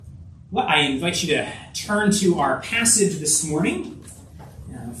Well, I invite you to turn to our passage this morning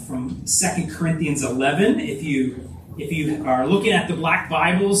from 2 Corinthians 11. If you are looking at the black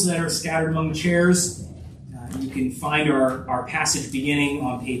Bibles that are scattered among the chairs, you can find our passage beginning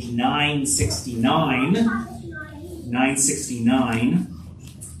on page 969. 969.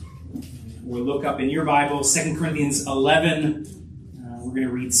 We'll look up in your Bible, 2 Corinthians 11. We're going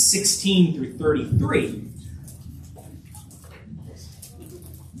to read 16 through 33.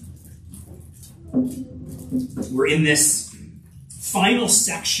 We're in this final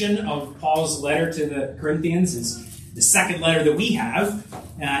section of Paul's letter to the Corinthians. It's the second letter that we have.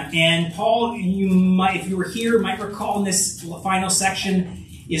 And Paul, if you were here, might recall in this final section,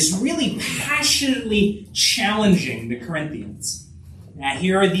 is really passionately challenging the Corinthians.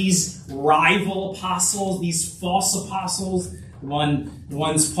 Here are these rival apostles, these false apostles, the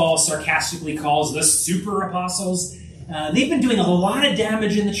ones Paul sarcastically calls the super apostles. They've been doing a lot of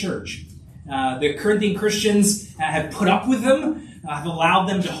damage in the church. The Corinthian Christians have put up with them, have allowed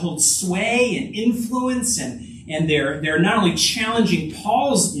them to hold sway and influence, and they're not only challenging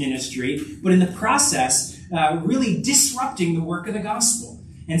Paul's ministry, but in the process, really disrupting the work of the gospel.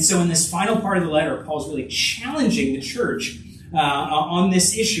 And so in this final part of the letter, Paul's really challenging the church on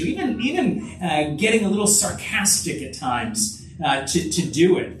this issue, even getting a little sarcastic at times to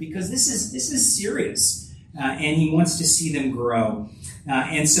do it, because this is serious, and he wants to see them grow.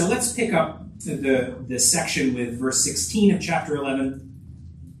 And so let's pick up the section with verse 16 of chapter 11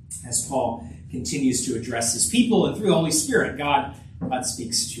 as Paul continues to address his people, and through the Holy Spirit, God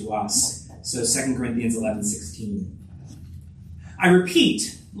speaks to us. So 2 Corinthians 11:16. I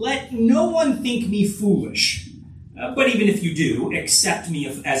repeat, let no one think me foolish, but even if you do, accept me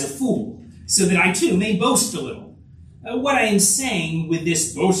as a fool, so that I too may boast a little. What I am saying with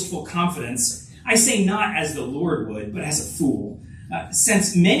this boastful confidence, I say not as the Lord would, but as a fool.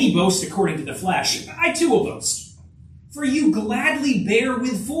 Since many boast according to the flesh, I too will boast. For you gladly bear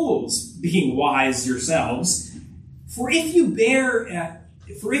with fools, being wise yourselves. For if you bear it,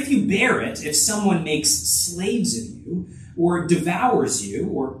 if someone makes slaves of you, or devours you,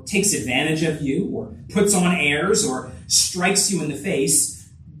 or takes advantage of you, or puts on airs, or strikes you in the face,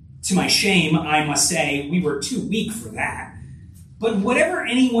 to my shame, I must say, we were too weak for that. But whatever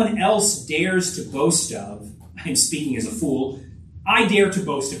anyone else dares to boast of, I'm speaking as a fool, I dare to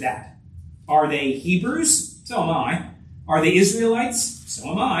boast of that. Are they Hebrews? So am I. Are they Israelites? So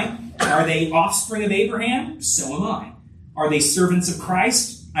am I. Are they offspring of Abraham? So am I. Are they servants of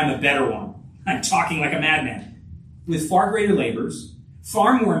Christ? I'm a better one. I'm talking like a madman. With far greater labors,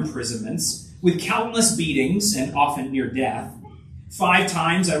 far more imprisonments, with countless beatings, and often near death. 5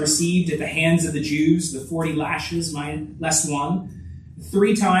 times I received at the hands of the Jews the 40 lashes, less one.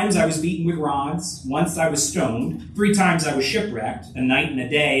 3 times I was beaten with rods. Once I was stoned. 3 times I was shipwrecked, a night and a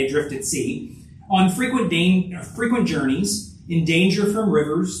day adrift at sea. On frequent journeys, in danger from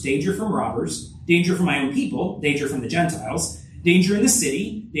rivers, danger from robbers, danger from my own people, danger from the Gentiles, danger in the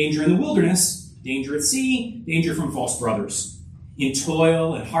city, danger in the wilderness, danger at sea, danger from false brothers. In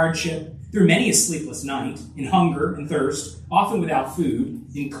toil and hardship, through many a sleepless night, in hunger and thirst, often without food,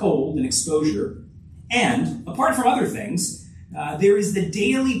 in cold and exposure. And, apart from other things, there is the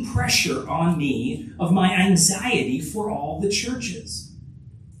daily pressure on me of my anxiety for all the churches.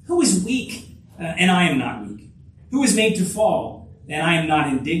 Who is weak, and I am not weak? Who is made to fall, and I am not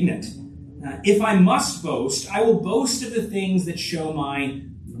indignant? If I must boast, I will boast of the things that show my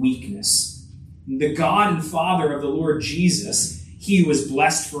weakness. The God and Father of the Lord Jesus, he who is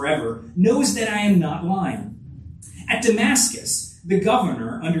blessed forever, knows that I am not lying. At Damascus, the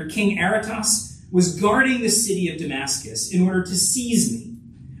governor under King Aretas was guarding the city of Damascus in order to seize me.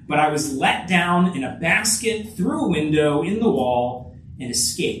 But I was let down in a basket through a window in the wall and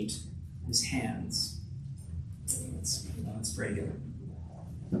escaped his hands. Let's pray together.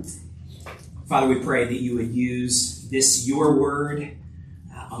 Father, we pray that you would use this, your word,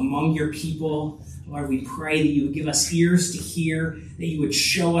 among your people. Lord, we pray that you would give us ears to hear, that you would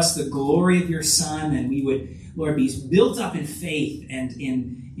show us the glory of your Son, and we would, Lord, be built up in faith and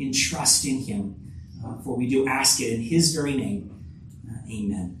in trust in him. For we do ask it in his very name.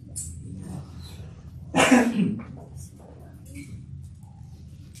 Amen.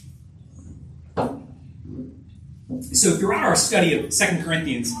 So throughout our study of 2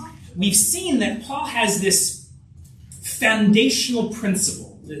 Corinthians, we've seen that Paul has this foundational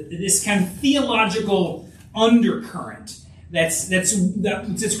principle, this kind of theological undercurrent that's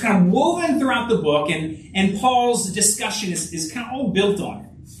kind of woven throughout the book, and Paul's discussion is kind of all built on it.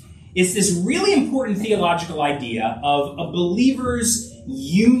 It's this really important theological idea of a believer's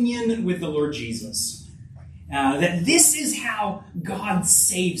union with the Lord Jesus. that this is how God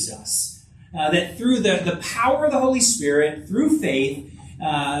saves us. That through the power of the Holy Spirit, through faith,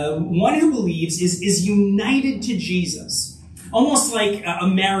 one who believes is united to Jesus. Almost like a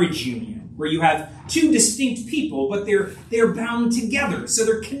marriage union, where you have two distinct people, but they're bound together, so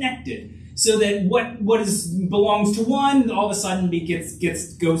they're connected. So that what belongs to one, all of a sudden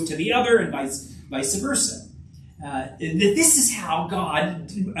goes to the other, and vice versa. That this is how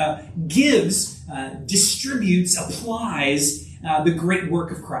God gives, distributes, applies the great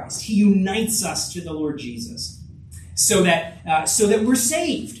work of Christ. He unites us to the Lord Jesus, so that we're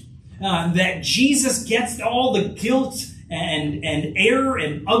saved. That Jesus gets all the guilt and error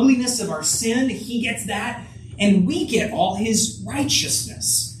and ugliness of our sin. He gets that, and we get all His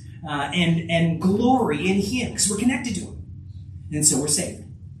righteousness and glory in Him, because we're connected to Him, and so we're saved.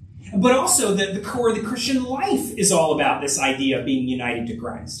 But also, the core of the Christian life is all about this idea of being united to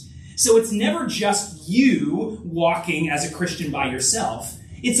Christ. So it's never just you walking as a Christian by yourself.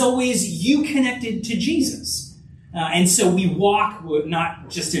 It's always you connected to Jesus. And so we walk not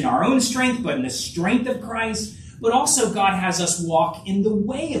just in our own strength, but in the strength of Christ. But also God has us walk in the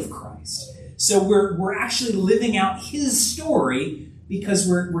way of Christ. So we're actually living out His story because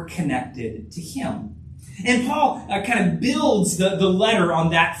we're connected to Him. And Paul kind of builds the letter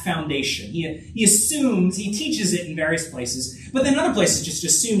on that foundation. He assumes, he teaches it in various places, but then other places just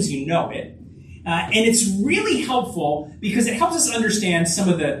assumes you know it. And it's really helpful because it helps us understand some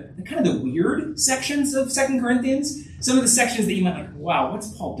of the kind of the weird sections of 2 Corinthians. Some of the sections that you might like, wow, what's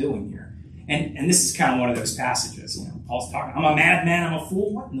Paul doing here? And this is kind of one of those passages. You know, Paul's talking, I'm a madman, I'm a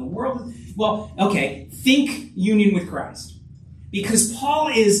fool. What in the world? Well, okay, think union with Christ. Because Paul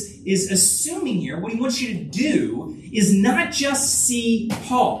is assuming here, what he wants you to do is not just see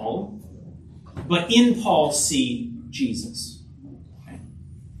Paul, but in Paul see Jesus. Okay?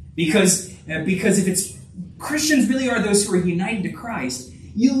 Because if it's Christians really are those who are united to Christ,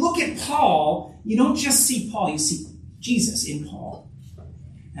 you look at Paul, you don't just see Paul, you see Jesus in Paul.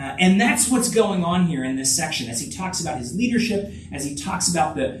 And that's what's going on here in this section as he talks about his leadership, as he talks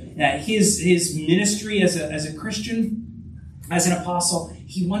about his ministry as a Christian. As an apostle,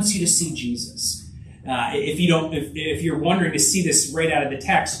 he wants you to see Jesus. If you're wondering to see this right out of the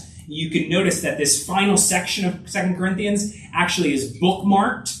text, you can notice that this final section of 2 Corinthians actually is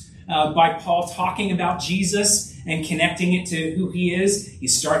bookmarked by Paul talking about Jesus and connecting it to who he is. He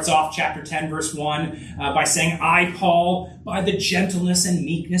starts off chapter 10, verse 1 by saying, I, Paul, by the gentleness and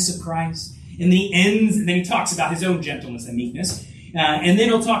meekness of Christ. And then he talks about his own gentleness and meekness. And then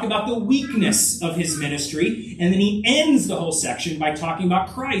he'll talk about the weakness of his ministry. And then he ends the whole section by talking about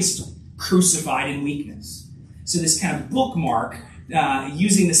Christ crucified in weakness. So this kind of bookmark,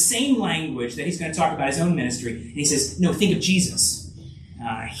 using the same language that he's going to talk about his own ministry. And he says, no, think of Jesus,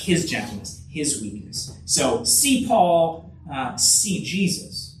 his gentleness, his weakness. So see Paul, see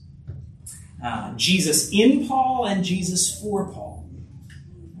Jesus. Jesus in Paul and Jesus for Paul.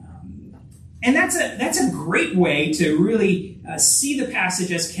 And that's a great way to really see the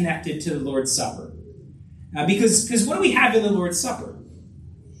passage as connected to the Lord's Supper. Because what do we have in the Lord's Supper?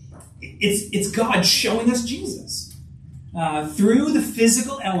 It's God showing us Jesus. Through the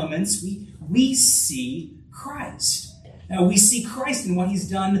physical elements, we see Christ. We see Christ in what He's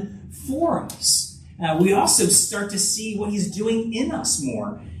done for us. We also start to see what He's doing in us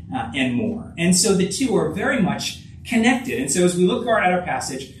more and more. And so the two are very much connected. And so as we look at our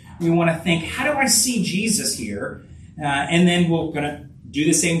passage, we want to think, how do I see Jesus here? And then we're going to do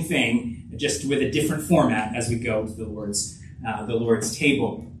the same thing, just with a different format as we go to the Lord's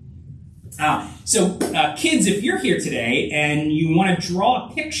table. So kids, if you're here today and you want to draw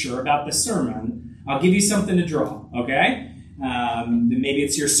a picture about the sermon, I'll give you something to draw, okay? Maybe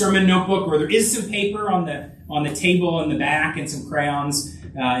it's your sermon notebook, or there is some paper on the table in the back and some crayons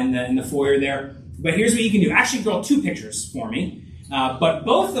in the foyer there. But here's what you can do. Actually, draw two pictures for me. But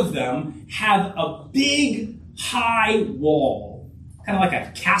both of them have a big, high wall, kind of like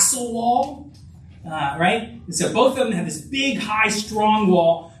a castle wall, right? And so both of them have this big, high, strong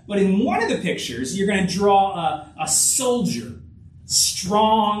wall. But in one of the pictures, you're going to draw a soldier,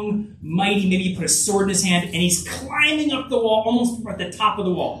 strong, mighty. Maybe you put a sword in his hand, and he's climbing up the wall, almost at the top of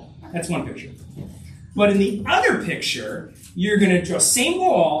the wall. That's one picture. But in the other picture, you're going to draw same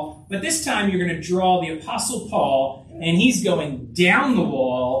wall, but this time you're going to draw the Apostle Paul, and he's going down the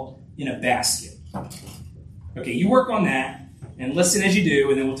wall in a basket. Okay, you work on that, and listen as you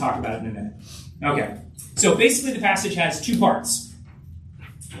do, and then we'll talk about it in a minute. Okay, so basically the passage has two parts.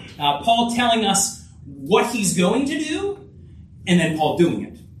 Paul telling us what he's going to do, and then Paul doing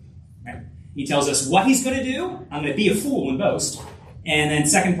it. Right? He tells us what he's going to do. I'm going to be a fool and boast. And then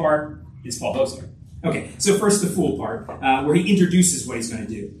second part is Paul boasting. Okay, so first the fool part, where he introduces what he's going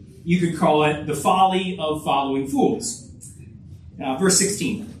to do. You could call it the folly of following fools. Verse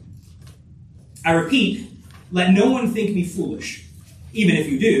 16. I repeat, let no one think me foolish. Even if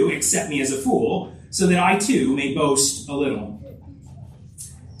you do, accept me as a fool, so that I too may boast a little.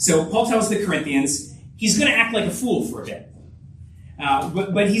 So Paul tells the Corinthians he's going to act like a fool for a bit.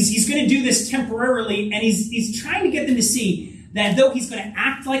 But he's going to do this temporarily, and he's trying to get them to see that though he's going to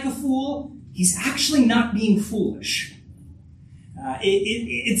act like a fool, he's actually not being foolish.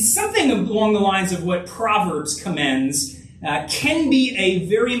 It's something along the lines of what Proverbs commends can be a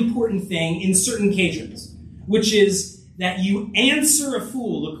very important thing in certain occasions, which is that you answer a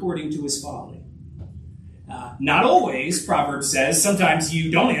fool according to his folly. Not always, Proverbs says. Sometimes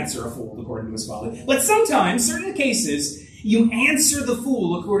you don't answer a fool according to his folly. But sometimes, certain cases, you answer the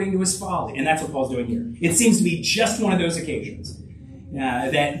fool according to his folly. And that's what Paul's doing here. It seems to be just one of those occasions.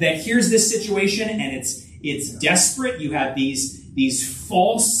 That here's this situation, and it's desperate. You have these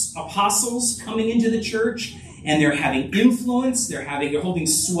false apostles coming into the church, and they're having influence. They're holding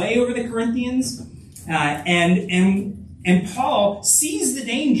sway over the Corinthians. And Paul sees the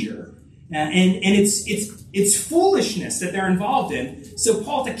danger, and it's foolishness that they're involved in. So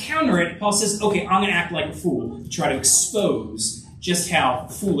Paul, to counter it, Paul says, okay, I'm going to act like a fool to try to expose just how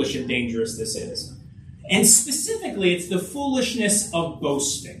foolish and dangerous this is. And specifically, it's the foolishness of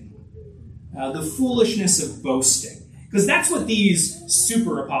boasting. The foolishness of boasting. Because that's what these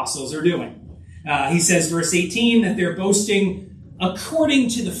super apostles are doing. He says, verse 18, that they're boasting according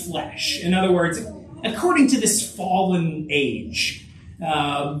to the flesh. In other words, according to this fallen age.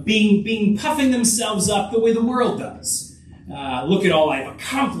 Puffing themselves up the way the world does. Look at all I've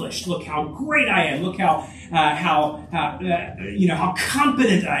accomplished. Look how great I am. Look how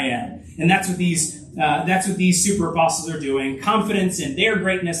competent I am. And that's what these super apostles are doing. Confidence in their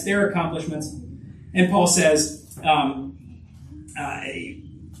greatness, their accomplishments. And Paul says,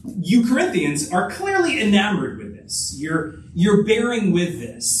 you Corinthians are clearly enamored with this. You're bearing with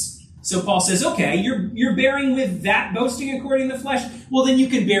this. So Paul says, okay, you're bearing with that boasting according to the flesh. Well, then you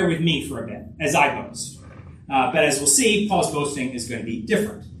can bear with me for a bit as I boast. But as we'll see, Paul's boasting is going to be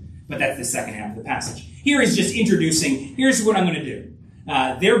different. But that's the second half of the passage. Here he's just introducing, here's what I'm going to do.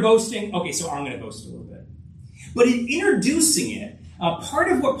 They're boasting. Okay, so I'm going to boast a little bit. But in introducing it,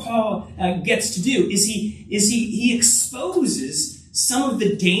 part of what Paul gets to do is he exposes some of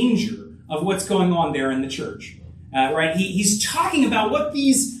the danger of what's going on there in the church. Right? He's talking about what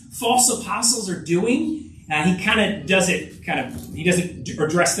these false apostles are doing. He he doesn't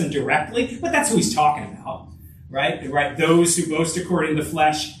address them directly, but that's who he's talking about. Right? Those who boast according to the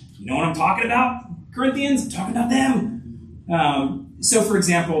flesh. You know what I'm talking about, Corinthians? I'm talking about them. So, for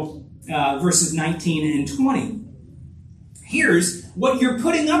example, verses 19 and 20. Here's what you're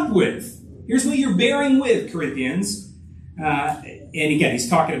putting up with. Here's what you're bearing with, Corinthians. And again, he's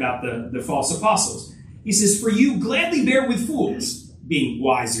talking about the false apostles. He says, for you gladly bear with fools, being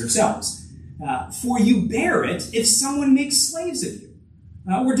wise yourselves. For you bear it if someone makes slaves of you,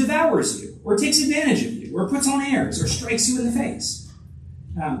 or devours you, or takes advantage of you, or puts on airs, or strikes you in the face.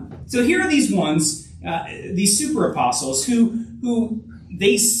 So here are these ones, these super apostles, who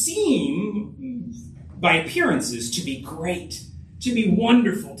they seem, by appearances, to be great, to be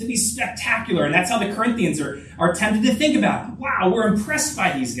wonderful, to be spectacular. And that's how the Corinthians are tempted to think about it. Wow, we're impressed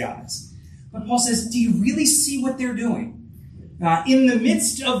by these guys. But Paul says, do you really see what they're doing? In the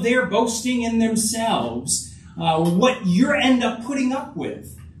midst of their boasting in themselves, what you end up putting up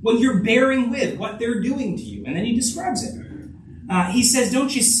with, what you're bearing with, what they're doing to you. And then he describes it. He says,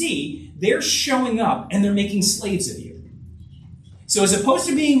 don't you see, they're showing up and they're making slaves of you. So as opposed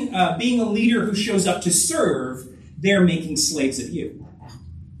to being a leader who shows up to serve, they're making slaves of you.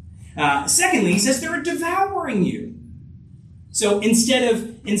 Secondly, he says they're devouring you. So instead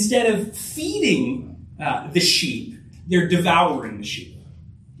of feeding the sheep, they're devouring the sheep.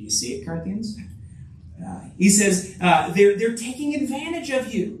 Do you see it, Corinthians? He says they're taking advantage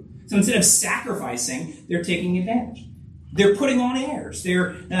of you. So instead of sacrificing, they're taking advantage. They're putting on airs.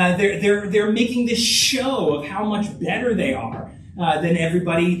 They're making this show of how much better they are than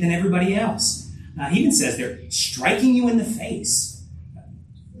everybody else. He even says they're striking you in the face.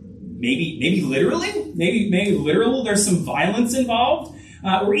 Maybe literally. Maybe literal. There's some violence involved.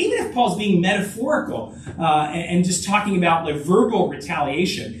 Or even if Paul's being metaphorical and just talking about the verbal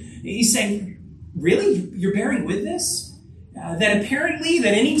retaliation, he's saying, really, you're bearing with this? That apparently,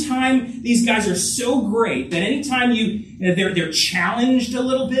 that anytime these guys are so great, that anytime they're challenged a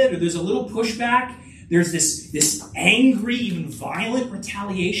little bit, or there's a little pushback, there's this angry, even violent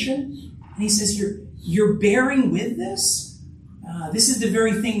retaliation. And he says, you're bearing with this? this is the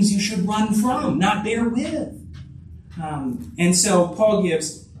very things you should run from, not bear with. And so Paul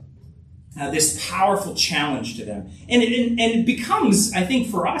gives this powerful challenge to them. And it becomes, I think,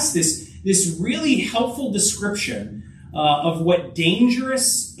 for us, this really helpful description of what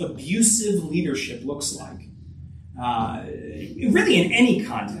dangerous, abusive leadership looks like. Really in any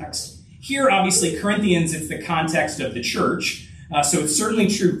context. Here, obviously, Corinthians, it's the context of the church, so it's certainly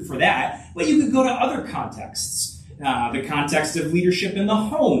true for that. But you could go to other contexts. The context of leadership in the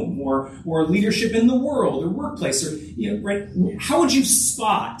home, or leadership in the world, or workplace, or right? How would you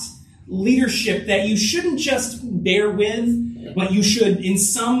spot leadership that you shouldn't just bear with, but you should, in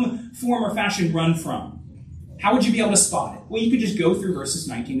some form or fashion, run from? How would you be able to spot it? Well, you could just go through verses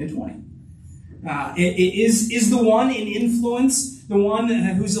 19 to 20. Is the one in influence, the one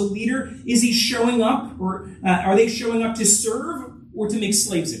who's a leader, is he showing up, or are they showing up to serve or to make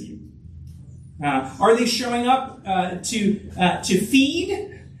slaves of you? Are they showing up to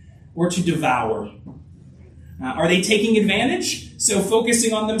feed or to devour? Are they taking advantage, so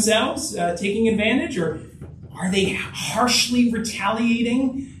focusing on themselves, taking advantage, or are they harshly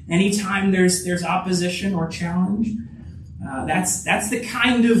retaliating anytime there's opposition or challenge? That's the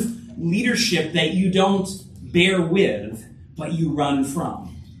kind of leadership that you don't bear with, but you run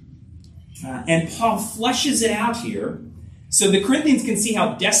from. And Paul fleshes it out here so the Corinthians can see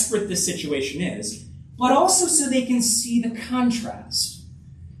how desperate this situation is, but also so they can see the contrast.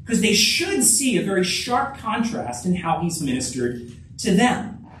 Because they should see a very sharp contrast in how he's ministered to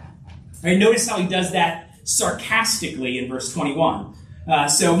them. Right? Notice how he does that sarcastically in verse 21.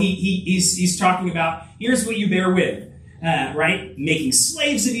 So he's talking about, here's what you bear with. Right? Making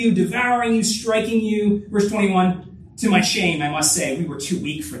slaves of you, devouring you, striking you. Verse 21, to my shame, I must say, we were too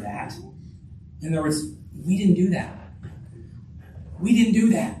weak for that. In other words, we didn't do that. We didn't do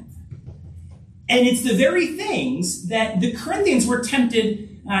that. And it's the very things that the Corinthians were tempted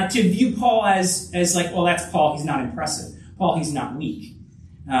to view Paul as like, well, that's Paul, he's not impressive. Paul, he's not weak.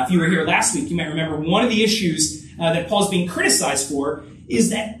 If you were here last week, you might remember one of the issues that Paul's being criticized for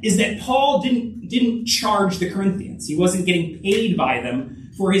is that Paul didn't charge the Corinthians. He wasn't getting paid by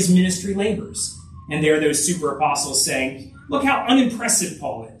them for his ministry labors. And there are those super apostles saying, look how unimpressive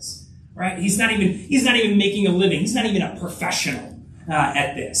Paul is. Right? He's not even making a living. He's not even a professional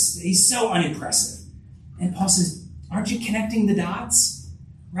at this. He's so unimpressive. And Paul says, aren't you connecting the dots?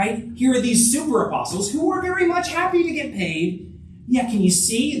 Right? Here are these super apostles who are very much happy to get paid. Yeah, can you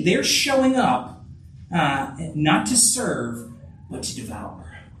see? They're showing up not to serve, but to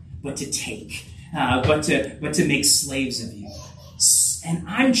devour, but to take, but to make slaves of you. And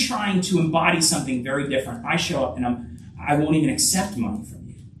I'm trying to embody something very different. I show up and I won't even accept money from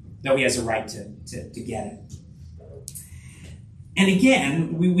you, though he has a right to get it. And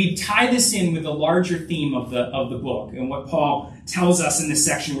again, we tie this in with the larger theme of the book, and what Paul tells us in this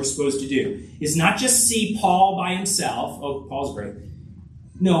section we're supposed to do is not just see Paul by himself. Oh, Paul's great.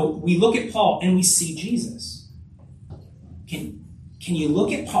 No, we look at Paul and we see Jesus. Can you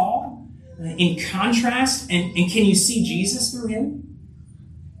look at Paul in contrast and can you see Jesus through him?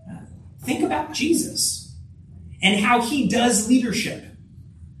 Think about Jesus and how he does leadership.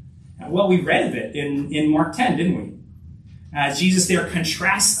 Well, we read of it in Mark 10, didn't we? Jesus there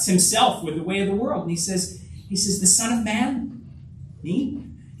contrasts himself with the way of the world. And he says, the Son of Man, me?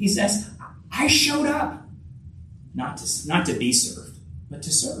 He says, I showed up not to be served, but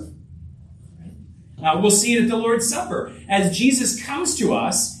to serve. Right? We'll see it at the Lord's Supper as Jesus comes to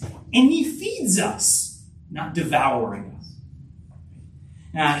us and he feeds us, not devouring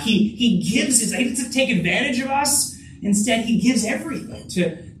us. He gives he doesn't take advantage of us. Instead, he gives everything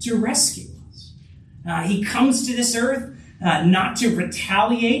to rescue us. He comes to this earth not to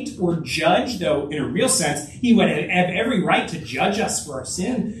retaliate or judge, though in a real sense, he would have every right to judge us for our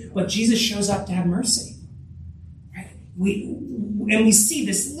sin, but Jesus shows up to have mercy. Right? We see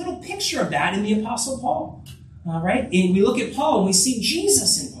this little picture of that in the Apostle Paul. Right? And we look at Paul and we see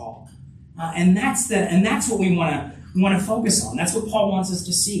Jesus in Paul. And that's what we want to focus on. That's what Paul wants us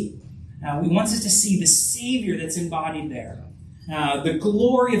to see. He wants us to see the Savior that's embodied there. The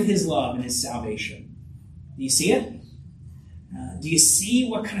glory of his love and his salvation. Do you see it? Do you see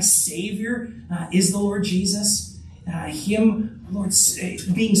what kind of Savior is the Lord Jesus? Him, Lord,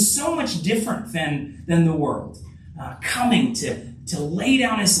 being so much different than the world. Coming to lay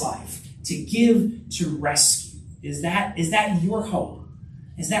down his life, to give, to rescue. Is that your hope?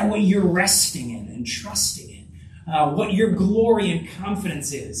 Is that what you're resting in and trusting in? What your glory and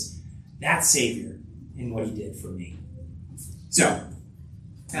confidence is? That Savior in what he did for me. So,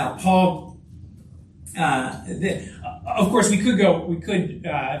 Paul, of course, before we get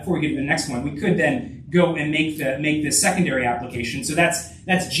to the next one, we could then go and make the secondary application. So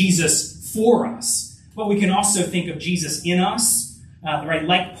that's Jesus for us. But we can also think of Jesus in us, right?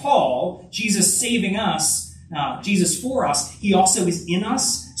 Like Paul, Jesus saving us, Jesus for us. He also is in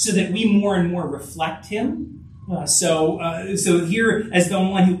us so that we more and more reflect him. So here, as the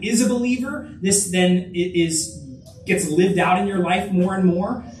one who is a believer, this then gets lived out in your life more and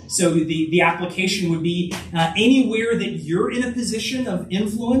more. So the application would be anywhere that you're in a position of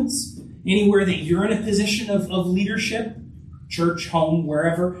influence, anywhere that you're in a position of leadership, church, home,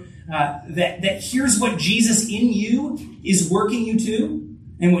 wherever, that here's what Jesus in you is working you to,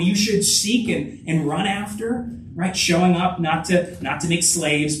 and what you should seek and run after. Right, showing up not to make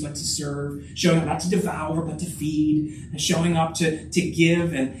slaves, but to serve. Showing up not to devour, but to feed. Showing up to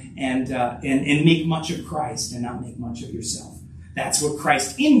give and make much of Christ and not make much of yourself. That's what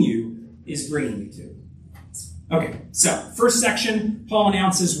Christ in you is bringing you to. Okay, so first section, Paul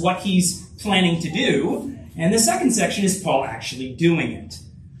announces what he's planning to do, and the second section is Paul actually doing it.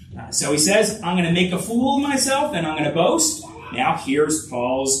 So he says, "I'm going to make a fool of myself, and I'm going to boast." Now here's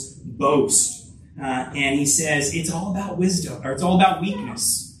Paul's boast. And he says, it's all about wisdom, or it's all about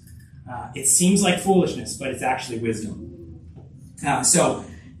weakness. It seems like foolishness, but it's actually wisdom.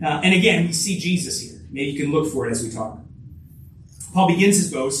 And again, we see Jesus here. Maybe you can look for it as we talk. Paul begins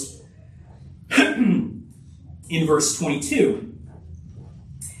his boast in verse 22.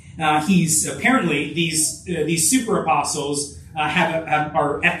 He's apparently, these super apostles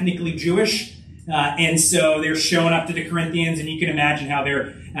are ethnically Jewish. And so they're showing up to the Corinthians, and you can imagine how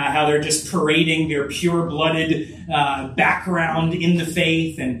they're just parading their pure-blooded background in the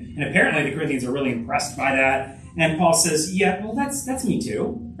faith, and apparently the Corinthians are really impressed by that. And Paul says, "Yeah, well, that's me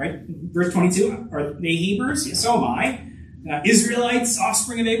too, right?" Verse 22: "Are they Hebrews? Yeah, so am I. Israelites,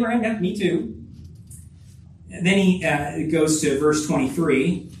 offspring of Abraham? Yeah, me too." And then he goes to verse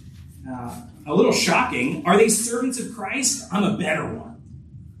 23. A little shocking. "Are they servants of Christ? I'm a better one.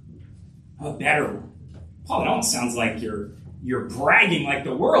 A better one." Paul, it almost sounds like you're bragging like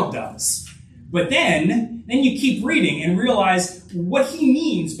the world does. But then you keep reading and realize what he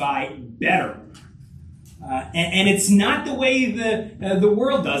means by better. And it's not the way the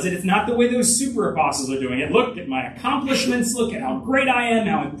world does it. It's not the way those super apostles are doing it. Look at my accomplishments. Look at how great I am,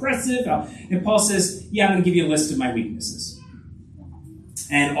 how impressive. And Paul says, yeah, I'm going to give you a list of my weaknesses.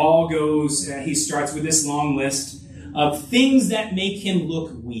 And he starts with this long list of things that make him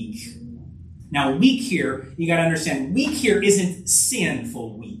look weak. Now, weak here, you got to understand, weak here isn't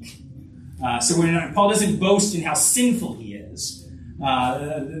sinful weak. Paul doesn't boast in how sinful he is.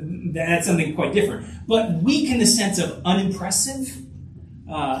 That's something quite different. But weak in the sense of unimpressive,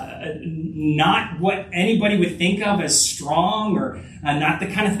 not what anybody would think of as strong, or not the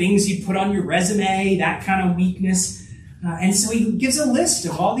kind of things you put on your resume, that kind of weakness. And so he gives a list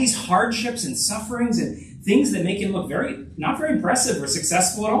of all these hardships and sufferings and things that make him look not very impressive or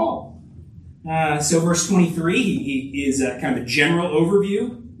successful at all. So verse 23, he is kind of a general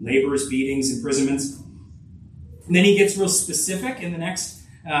overview: labors, beatings, imprisonments. And then he gets real specific in the next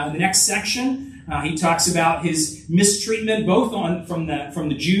section. He talks about his mistreatment both from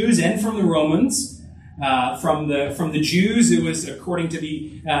the Jews and from the Romans. From the Jews, it was according to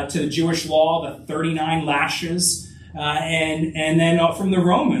the Jewish law, the 39 lashes. And then from the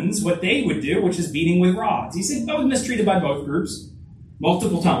Romans, what they would do, which is beating with rods. He said, I was mistreated by both groups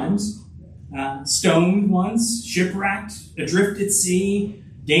multiple times. Stoned once, shipwrecked, adrift at sea,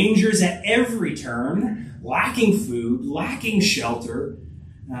 dangers at every turn, lacking food, lacking shelter.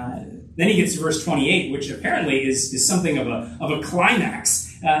 Then he gets to verse 28, which apparently is something of a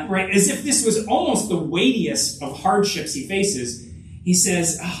climax, right? As if this was almost the weightiest of hardships he faces. He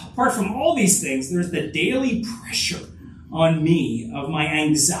says, apart from all these things, there's the daily pressure on me of my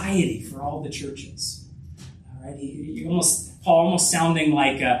anxiety for all the churches. All right, Paul almost sounding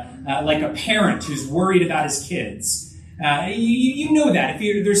like a parent who's worried about his kids. You know that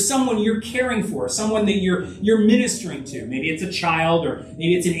if there's someone you're caring for, someone that you're ministering to, maybe it's a child, or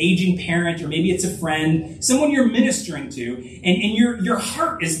maybe it's an aging parent, or maybe it's a friend, someone you're ministering to, and your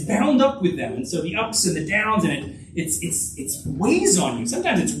heart is bound up with them, and so the ups and the downs, and it weighs on you.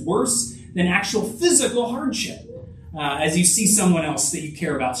 Sometimes it's worse than actual physical hardship. As you see someone else that you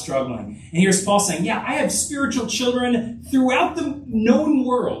care about struggling. And here's Paul saying, yeah, I have spiritual children throughout the known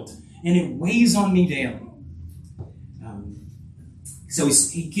world, and it weighs on me daily. So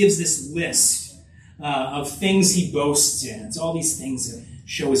he gives this list of things he boasts in. It's all these things that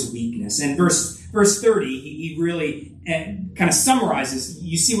show his weakness. And verse 30, he really kind of summarizes,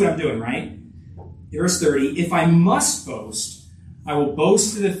 you see what I'm doing, right? Verse 30, if I must boast, I will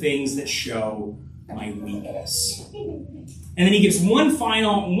boast of the things that show my weakness. And then he gives one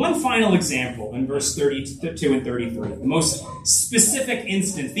final example in verse 32 and 33. The most specific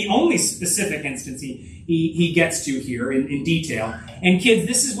instance, the only specific instance he gets to here in detail. And kids,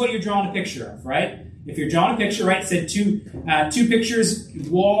 this is what you're drawing a picture of, right? If you're drawing a picture, right, it said two pictures,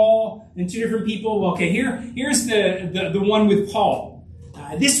 wall, and two different people. Well, okay, here's the one with Paul.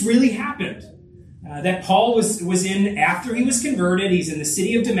 This really happened. That Paul was in after he was converted. He's in the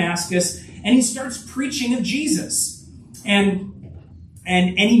city of Damascus, and he starts preaching of Jesus. And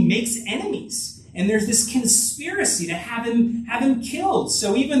he makes enemies. And there's this conspiracy to have him killed.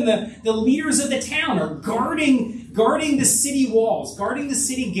 So even the leaders of the town are guarding the city walls, guarding the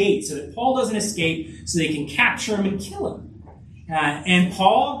city gates so that Paul doesn't escape, so they can capture him and kill him. And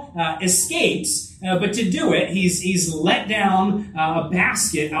Paul escapes, but to do it, he's let down a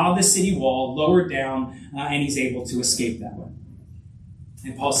basket out of the city wall, lowered down, and he's able to escape that way.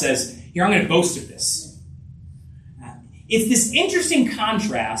 And Paul says, here, I'm going to boast of this. It's this interesting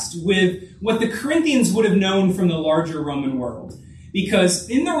contrast with what the Corinthians would have known from the larger Roman world. Because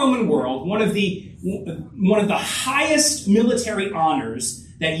in the Roman world, one of the highest military honors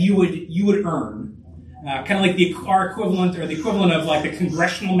that you would earn, kind of like our equivalent or the equivalent of like the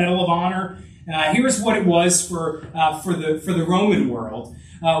Congressional Medal of Honor. Here's what it was for the Roman world.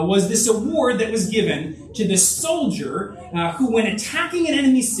 Was this award that was given to the soldier who, when attacking an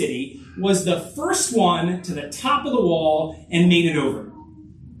enemy city, was the first one to the top of the wall and made it over.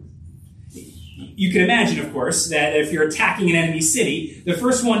 You can imagine, of course, that if you're attacking an enemy city, the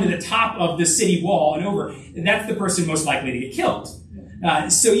first one to the top of the city wall and over, that's the person most likely to get killed.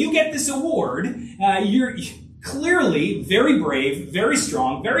 So you get this award. You're clearly very brave, very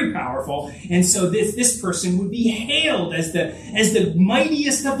strong, very powerful, and so this person would be hailed as the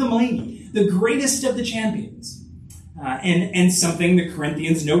mightiest of the mighty, the greatest of the champions. And something the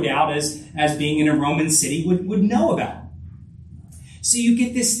Corinthians, no doubt, as being in a Roman city, would know about. So you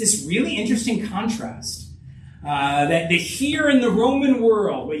get this really interesting contrast. That here in the Roman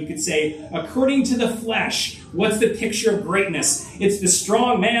world, where you could say, according to the flesh, what's the picture of greatness? It's the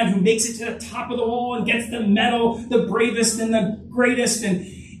strong man who makes it to the top of the wall and gets the medal, the bravest and the greatest.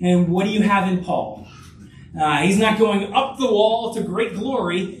 And what do you have in Paul? He's not going up the wall to great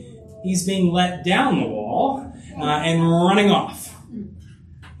glory. He's being let down the wall and running off.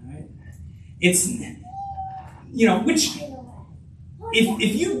 Right? It's, which,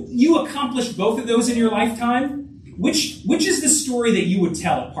 if you accomplished both of those in your lifetime, which is the story that you would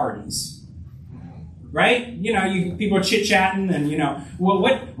tell at parties? Right? People are chit-chatting and,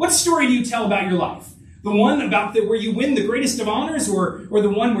 what story do you tell about your life? The one about where you win the greatest of honors or the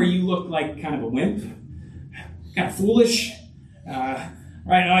one where you look like kind of a wimp? Kind of foolish?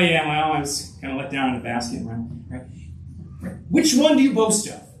 Right? Oh, yeah, well, I was kind of let down in the basket. Right? Which one do you boast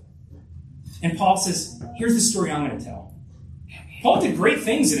of? And Paul says, here's the story I'm going to tell. Paul did great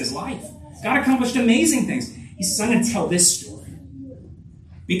things in his life. God accomplished amazing things. He says, I'm going to tell this story.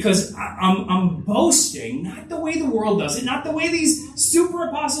 Because I'm boasting, not the way the world does it, not the way these super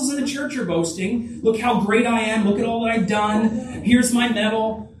apostles in the church are boasting. Look how great I am. Look at all that I've done. Here's my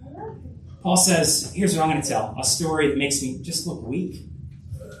medal. Paul says, here's what I'm going to tell. A story that makes me just look weak.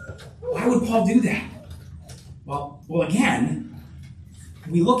 Why would Paul do that? Well, again,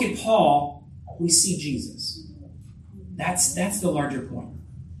 when we look at Paul, we see Jesus. That's the larger point.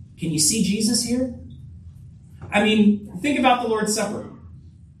 Can you see Jesus here? I mean, think about the Lord's Supper.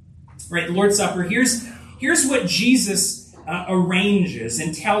 Right, the Lord's Supper. Here's what Jesus arranges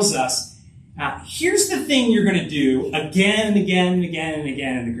and tells us. Here's the thing you're going to do again and again and again and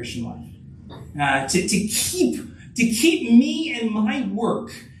again in the Christian life. To keep me and my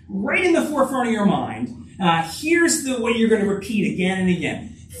work right in the forefront of your mind. Here's what you're going to repeat again and again.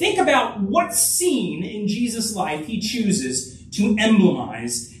 Think about what scene in Jesus' life he chooses to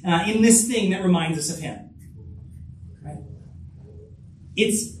emblemize in this thing that reminds us of him. Right?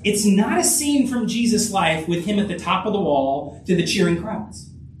 It's not a scene from Jesus' life with him at the top of the wall to the cheering crowds.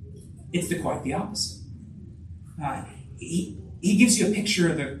 It's quite the opposite. He gives you a picture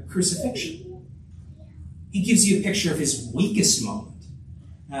of the crucifixion. He gives you a picture of his weakest moment.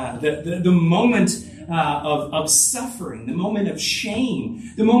 The moment of suffering, the moment of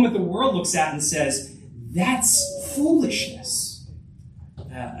shame, the moment the world looks at and says, that's foolishness.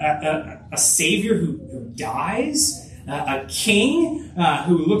 A savior who dies, a king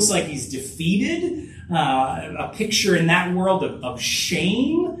who looks like he's defeated, a picture in that world of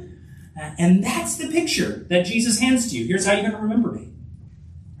shame. And that's the picture that Jesus hands to you. Here's how you're going to remember me.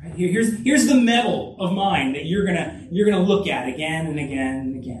 Right? Here's the medal of mine that you're gonna look at again and again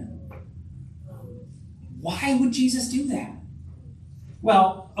and again. Why would Jesus do that?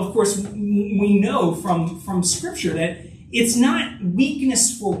 Well, of course, we know from Scripture that it's not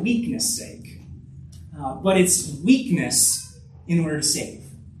weakness for weakness' sake, but it's weakness in order to save.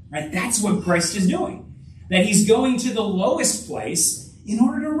 Right? That's what Christ is doing. That he's going to the lowest place in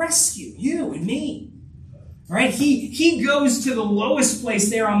order to rescue you and me. Right? He goes to the lowest place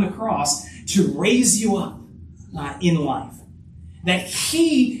there on the cross to raise you up in life. That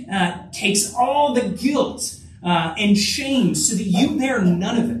he takes all the guilt and shame so that you bear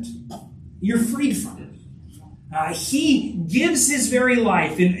none of it. You're freed from it. He gives his very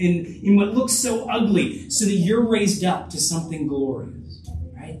life in what looks so ugly so that you're raised up to something glorious.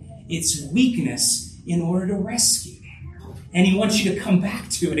 Right? It's weakness in order to rescue. And he wants you to come back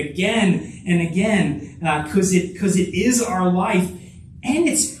to it again and again because it is our life and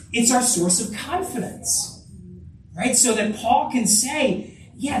it's our source of confidence. Right? So that Paul can say,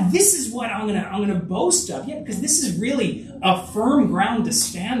 yeah, this is what I'm gonna boast of. Yeah, because this is really a firm ground to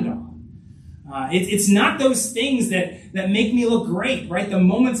stand on. It's not those things that make me look great, right? The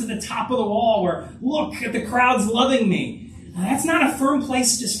moments at the top of the wall where, look at the crowd's loving me. That's not a firm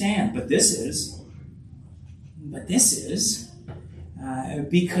place to stand, but this is.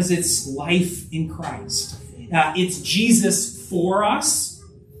 Because it's life in Christ. It's Jesus for us.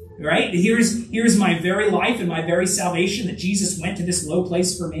 Right? Here's my very life and my very salvation, that Jesus went to this low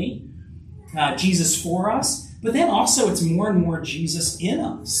place for me. Jesus for us. But then also it's more and more Jesus in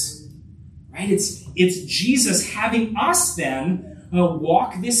us. Right? It's Jesus having us then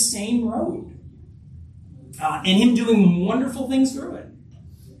walk this same road. And him doing wonderful things through it.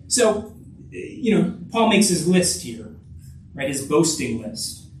 So, Paul makes his list here. Right? His boasting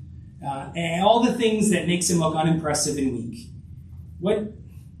list. And all the things that makes him look unimpressive and weak.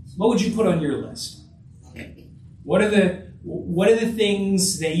 What would you put on your list? What are the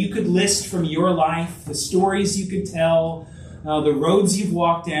things that you could list from your life, the stories you could tell, the roads you've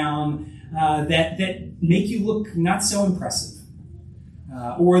walked down that make you look not so impressive,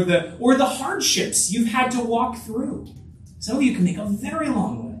 or the hardships you've had to walk through? Some of you can make a very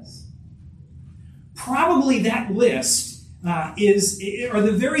long list. Probably that list are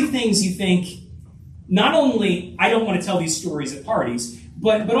the very things you think. Not only I don't want to tell these stories at parties.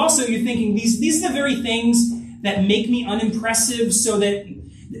 But also you're thinking, these are the very things that make me unimpressive, so that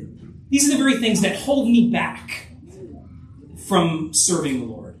these are the very things that hold me back from serving the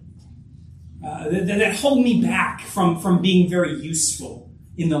Lord. That hold me back from being very useful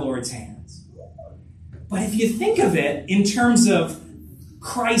in the Lord's hands. But if you think of it in terms of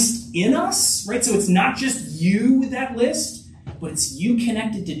Christ in us, right? So it's not just you with that list, but it's you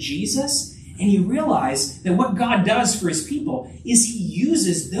connected to Jesus. And you realize that what God does for his people is he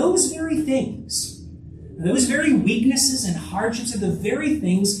uses those very things, those very weaknesses and hardships are the very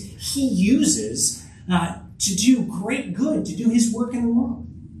things he uses to do great good, to do his work in the world.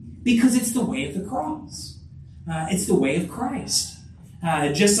 Because it's the way of the cross. It's the way of Christ.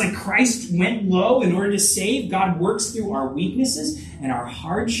 Just like Christ went low in order to save, God works through our weaknesses and our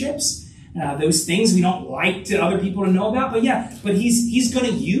hardships, those things we don't like to other people to know about. But he's going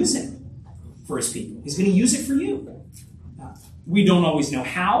to use it for his people. He's going to use it for you. We don't always know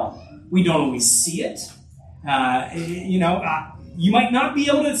how. We don't always see it. You might not be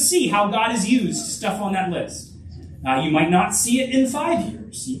able to see how God has used stuff on that list. You might not see it in 5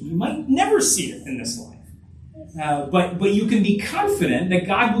 years. You might never see it in this life. But you can be confident that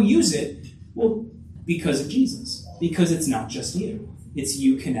God will use it, well, because of Jesus. Because it's not just you. It's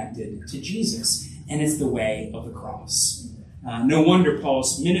you connected to Jesus. And it's the way of the cross. No wonder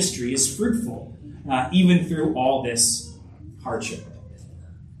Paul's ministry is fruitful, even through all this hardship.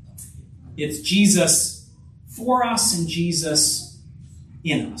 It's Jesus for us and Jesus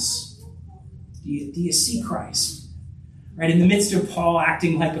in us. Do you see Christ? Right? In the midst of Paul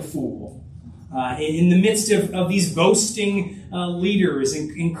acting like a fool, in the midst of these boasting leaders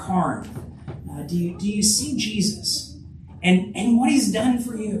in Corinth, do you see Jesus and what he's done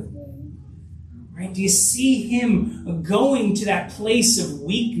for you? Right? Do you see him going to that place of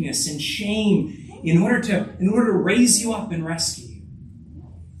weakness and shame in order to raise you up and rescue you?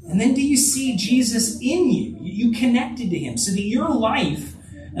 And then do you see Jesus in you? You connected to him so that your life,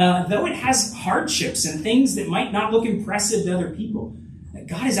 though it has hardships and things that might not look impressive to other people, that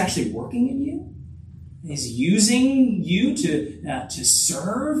God is actually working in you. He's using you to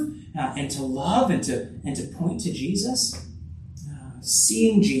serve and to love and to point to Jesus.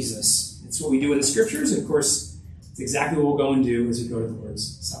 Seeing Jesus. It's what we do in the Scriptures. And of course, it's exactly what we'll go and do as we go to the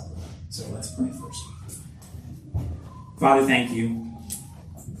Lord's Supper. So let's pray first. Father, thank you.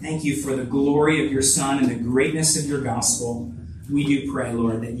 Thank you for the glory of your Son and the greatness of your gospel. We do pray,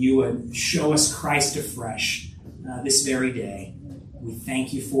 Lord, that you would show us Christ afresh this very day. We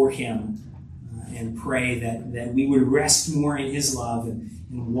thank you for him and pray that we would rest more in his love and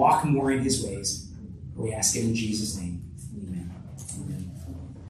walk more in his ways. We ask it in Jesus' name.